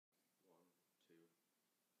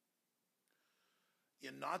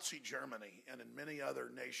In Nazi Germany and in many other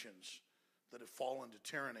nations that have fallen to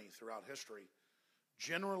tyranny throughout history,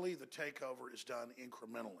 generally the takeover is done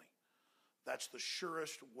incrementally. That's the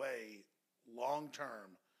surest way, long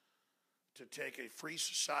term, to take a free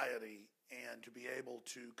society and to be able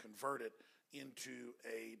to convert it into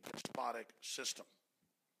a despotic system.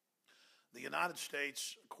 The United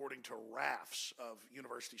States, according to rafts of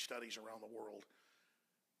university studies around the world,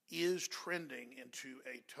 is trending into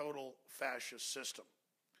a total fascist system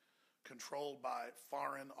controlled by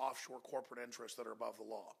foreign offshore corporate interests that are above the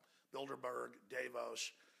law. Bilderberg,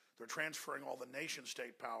 Davos, they're transferring all the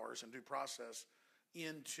nation-state powers and due process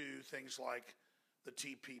into things like the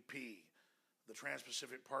TPP, the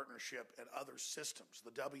Trans-Pacific Partnership, and other systems,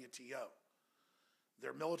 the WTO.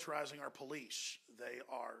 They're militarizing our police. They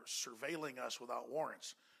are surveilling us without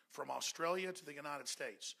warrants, from Australia to the United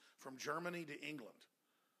States, from Germany to England,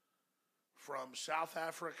 from South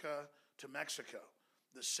Africa to Mexico.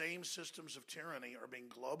 The same systems of tyranny are being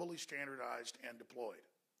globally standardized and deployed.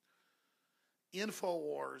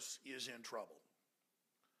 InfoWars is in trouble.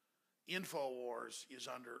 InfoWars is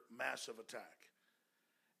under massive attack.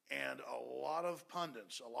 And a lot of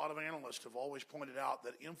pundits, a lot of analysts have always pointed out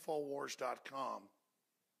that Infowars.com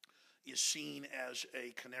is seen as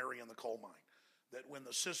a canary in the coal mine. That when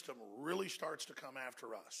the system really starts to come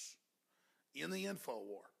after us in the info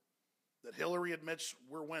war, that Hillary admits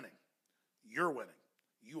we're winning, you're winning,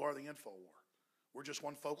 you are the info war. We're just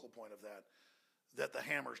one focal point of that the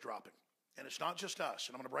hammer's dropping. And it's not just us,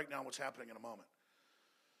 and I'm going to break down what's happening in a moment.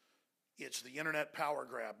 It's the internet power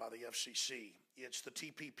grab by the FCC. It's the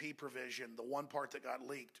TPP provision, the one part that got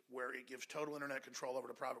leaked, where it gives total internet control over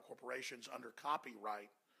to private corporations under copyright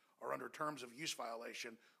or under terms of use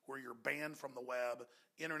violation, where you're banned from the web,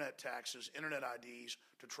 internet taxes, internet IDs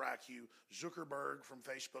to track you. Zuckerberg from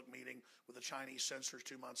Facebook meeting with the Chinese censors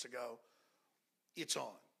 2 months ago. It's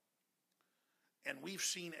on. And we've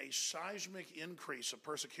seen a seismic increase of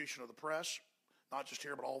persecution of the press, not just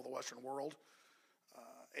here but all over the Western world.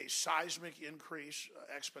 A seismic increase,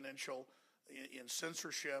 exponential, in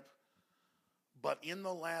censorship. But in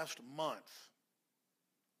the last month,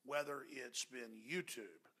 whether it's been YouTube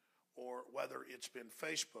or whether it's been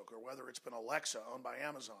Facebook or whether it's been Alexa owned by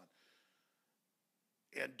Amazon,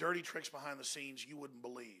 and dirty tricks behind the scenes you wouldn't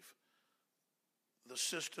believe, the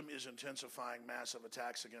system is intensifying massive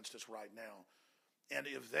attacks against us right now. And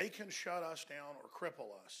if they can shut us down or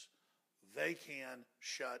cripple us, they can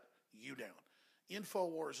shut you down.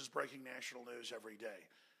 InfoWars is breaking national news every day.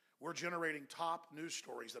 We're generating top news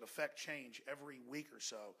stories that affect change every week or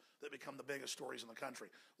so that become the biggest stories in the country,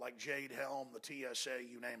 like Jade Helm, the TSA,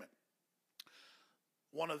 you name it.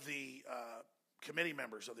 One of the committee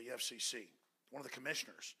members of the FCC, one of the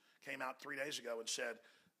commissioners, came out 3 days ago and said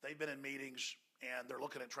they've been in meetings and they're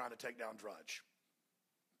looking at trying to take down Drudge.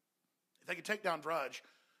 If they could take down Drudge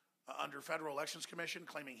under Federal Elections Commission,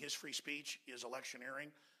 claiming his free speech is electioneering,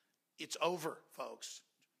 it's over, folks.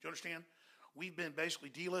 Do you understand? We've been basically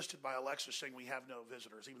delisted by Alexa saying we have no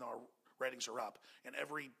visitors, even though our ratings are up. And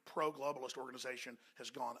every pro-globalist organization has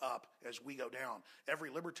gone up as we go down. Every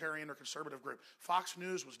libertarian or conservative group. Fox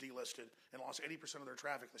News was delisted and lost 80% of their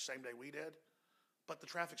traffic the same day we did. But the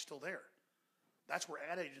traffic's still there. That's where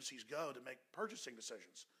ad agencies go to make purchasing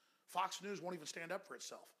decisions. Fox News won't even stand up for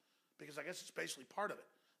itself because I guess it's basically part of it.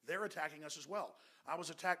 They're attacking us as well. I was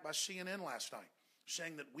attacked by CNN last night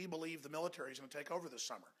saying that we believe the military is going to take over this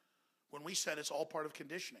summer when we said it's all part of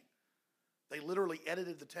conditioning. They literally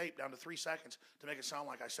edited the tape down to 3 seconds to make it sound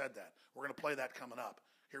like I said that. We're going to play that coming up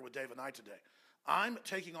here with David Knight today. I'm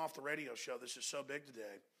taking off the radio show, This Is So Big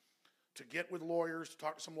Today, to get with lawyers, to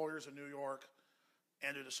talk to some lawyers in New York,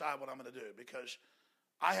 and to decide what I'm going to do, because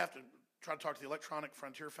I have to try to talk to the Electronic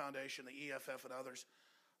Frontier Foundation, the EFF, and others.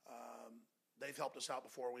 They've helped us out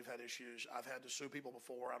before. We've had issues. I've had to sue people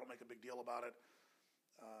before. I don't make a big deal about it.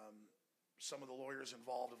 Some of the lawyers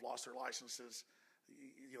involved have lost their licenses,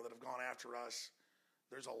 that have gone after us.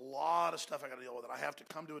 There's a lot of stuff I got to deal with, and I have to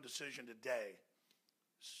come to a decision today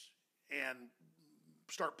and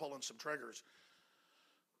start pulling some triggers.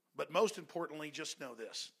 But most importantly, just know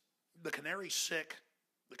this. The canary's sick.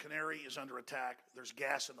 The canary is under attack. There's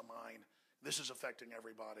gas in the mine. This is affecting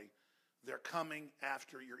everybody. They're coming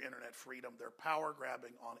after your internet freedom. They're power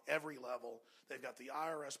grabbing on every level. They've got the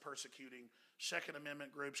IRS persecuting Second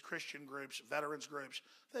Amendment groups, Christian groups, veterans groups.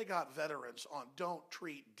 They got veterans on don't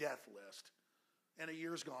treat death list. And a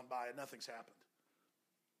year's gone by and nothing's happened.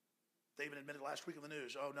 They even admitted last week in the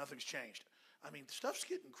news, nothing's changed. I mean, stuff's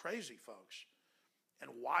getting crazy, folks.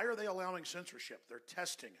 And why are they allowing censorship? They're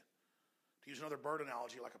testing it. To use another bird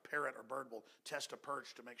analogy, like a parrot or bird will test a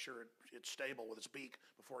perch to make sure it's stable with its beak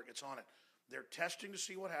before it gets on it. They're testing to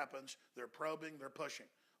see what happens. They're probing. They're pushing.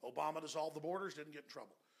 Obama dissolved the borders, didn't get in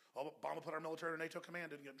trouble. Obama put our military under NATO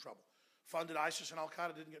command, didn't get in trouble. Funded ISIS and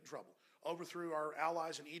Al-Qaeda, didn't get in trouble. Overthrew our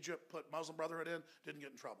allies in Egypt, put Muslim Brotherhood in, didn't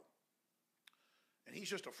get in trouble. And he's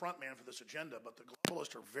just a front man for this agenda, but the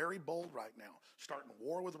globalists are very bold right now, starting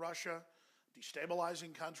war with Russia,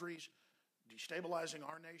 destabilizing countries, destabilizing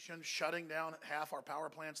our nation, shutting down half our power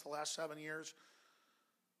plants the last 7 years.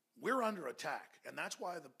 We're under attack, and that's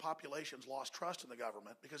why the population's lost trust in the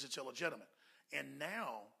government, because it's illegitimate. And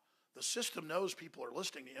now the system knows people are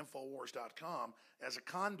listening to Infowars.com as a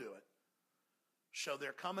conduit, so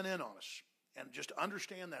they're coming in on us. And just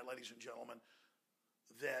understand that, ladies and gentlemen,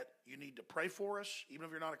 that you need to pray for us. Even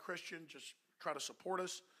if you're not a Christian, just try to support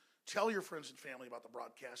us. Tell your friends and family about the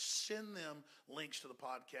broadcast. Send them links to the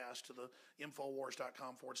podcast, to the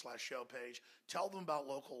Infowars.com/show page. Tell them about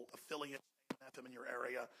local affiliates FM in your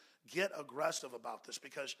area. Get aggressive about this,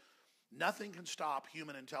 because nothing can stop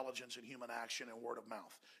human intelligence and human action and word of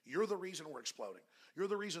mouth. You're the reason we're exploding. You're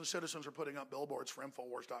the reason citizens are putting up billboards for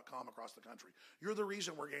Infowars.com across the country. You're the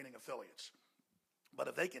reason we're gaining affiliates. But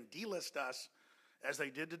if they can delist us, as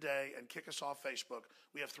they did today, and kick us off Facebook,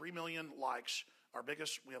 we have 3 million likes. Our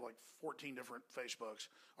biggest, we have like 14 different Facebooks.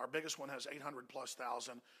 Our biggest one has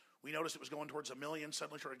 800,000+. We noticed it was going towards 1 million,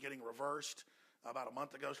 suddenly started getting reversed. About a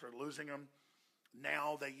month ago, started losing them.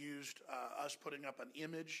 Now they used us putting up an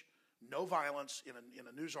image, no violence, in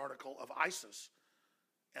a news article of ISIS,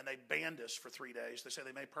 and they banned us for 3 days. They say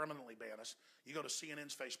they may permanently ban us. You go to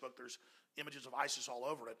CNN's Facebook, there's images of ISIS all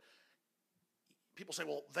over it. People say,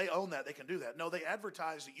 well, they own that, they can do that. No, they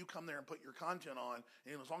advertise that you come there and put your content on,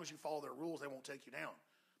 and as long as you follow their rules, they won't take you down.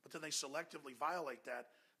 But then they selectively violate that.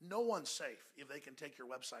 No one's safe if they can take your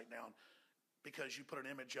website down because you put an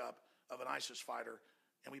image up of an ISIS fighter,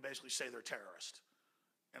 and we basically say they're terrorist.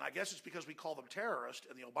 And I guess it's because we call them terrorists,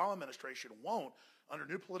 and the Obama administration won't, under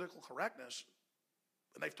new political correctness,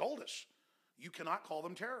 and they've told us, you cannot call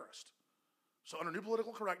them terrorists. So under new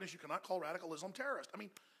political correctness, you cannot call radical Islam terrorist. I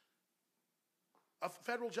mean, a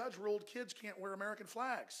federal judge ruled kids can't wear American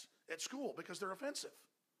flags at school because they're offensive.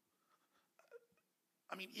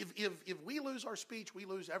 I mean, if we lose our speech, we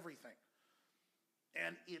lose everything.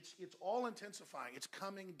 And it's all intensifying. It's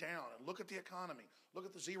coming down. And look at the economy. Look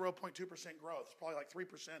at the 0.2% growth. It's probably like 3%,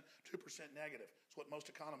 2% negative. It's what most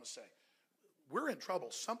economists say. We're in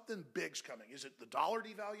trouble. Something big's coming. Is it the dollar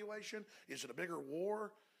devaluation? Is it a bigger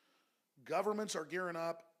war? Governments are gearing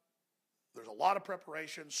up. There's a lot of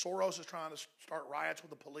preparation. Soros is trying to start riots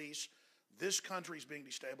with the police. This country's being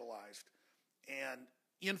destabilized. And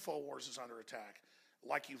InfoWars is under attack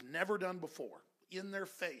like you've never done before. In their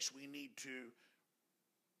face, we need to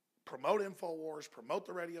promote InfoWars, promote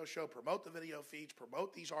the radio show, promote the video feeds,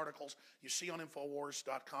 promote these articles you see on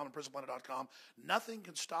Infowars.com and PrisonPlanet.com. Nothing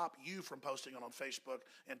can stop you from posting it on Facebook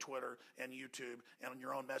and Twitter and YouTube and on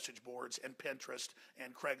your own message boards and Pinterest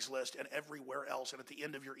and Craigslist and everywhere else. And at the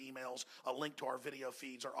end of your emails, a link to our video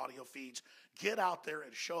feeds, our audio feeds. Get out there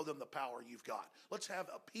and show them the power you've got. Let's have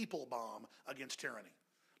a people bomb against tyranny.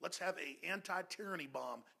 Let's have an anti-tyranny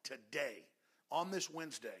bomb today, on this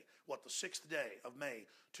Wednesday, the 6th day of May,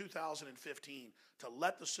 2015, to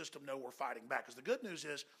let the system know we're fighting back. Because the good news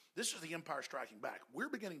is, this is the empire striking back. We're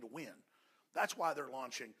beginning to win. That's why they're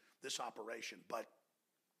launching this operation. But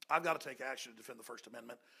I've got to take action to defend the First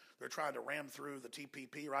Amendment. They're trying to ram through the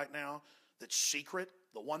TPP right now. That's secret.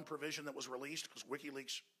 The one provision that was released, because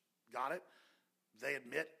WikiLeaks got it, they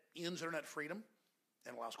admit ends internet freedom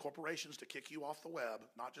and allows corporations to kick you off the web,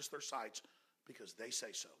 not just their sites, because they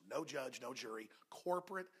say so. No judge, no jury,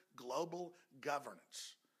 corporate global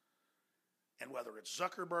governance. And whether it's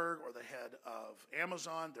Zuckerberg or the head of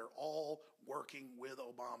Amazon, they're all working with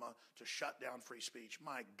Obama to shut down free speech.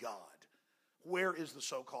 My God, where is the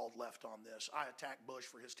so-called left on this? I attacked Bush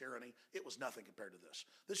for his tyranny. It was nothing compared to this.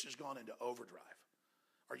 This has gone into overdrive.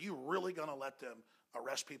 Are you really going to let them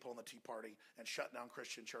arrest people in the Tea Party and shut down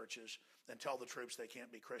Christian churches and tell the troops they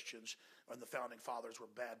can't be Christians and the founding fathers were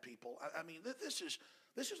bad people? I mean, this is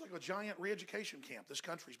like a giant re-education camp this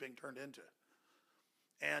country's being turned into.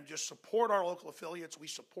 And just support our local affiliates. We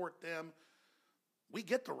support them. We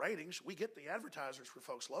get the ratings. We get the advertisers for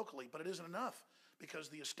folks locally, but it isn't enough because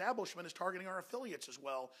the establishment is targeting our affiliates as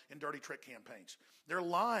well in dirty trick campaigns. They're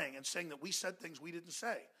lying and saying that we said things we didn't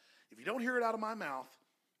say. If you don't hear it out of my mouth,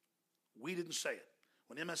 we didn't say it.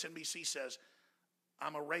 When MSNBC says,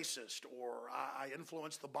 I'm a racist, or I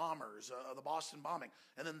influenced the bombers, the Boston bombing,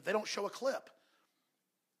 and then they don't show a clip,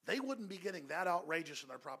 they wouldn't be getting that outrageous in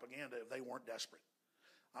their propaganda if they weren't desperate.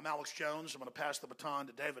 I'm Alex Jones. I'm going to pass the baton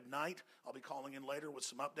to David Knight. I'll be calling in later with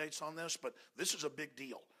some updates on this, but this is a big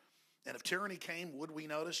deal. And if tyranny came, would we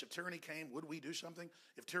notice? If tyranny came, would we do something?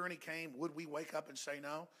 If tyranny came, would we wake up and say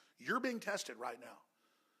no? You're being tested right now.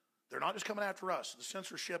 They're not just coming after us. The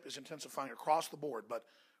censorship is intensifying across the board, but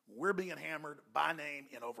we're being hammered by name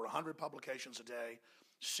in over 100 publications a day,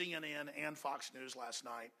 CNN and Fox News last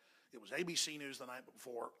night. It was ABC News the night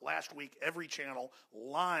before. Last week, every channel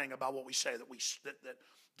lying about what we say, that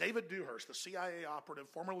David Dewhurst, the CIA operative,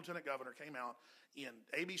 former lieutenant governor, came out in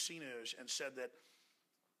ABC News and said that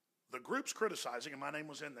the groups criticizing, and my name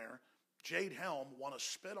was in there, Jade Helm, want to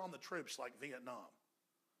spit on the troops like Vietnam.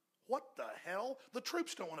 What the hell? The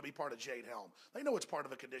troops don't want to be part of Jade Helm. They know it's part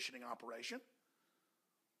of a conditioning operation.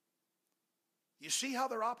 You see how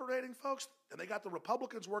they're operating, folks? And they got the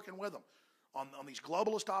Republicans working with them on these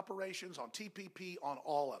globalist operations, on TPP, on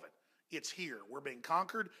all of it. It's here. We're being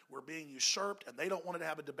conquered. We're being usurped, and they don't want to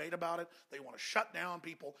have a debate about it. They want to shut down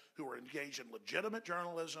people who are engaged in legitimate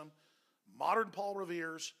journalism, modern Paul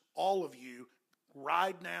Revere's, all of you.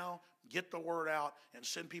 Ride now, get the word out, and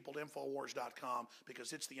send people to Infowars.com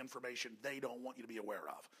because it's the information they don't want you to be aware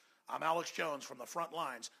of. I'm Alex Jones from the front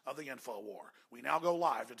lines of the InfoWar. We now go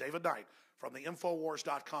live to David Knight from the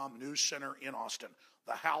Infowars.com News Center in Austin,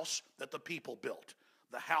 the house that the people built,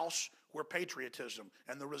 the house where patriotism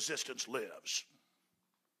and the resistance lives.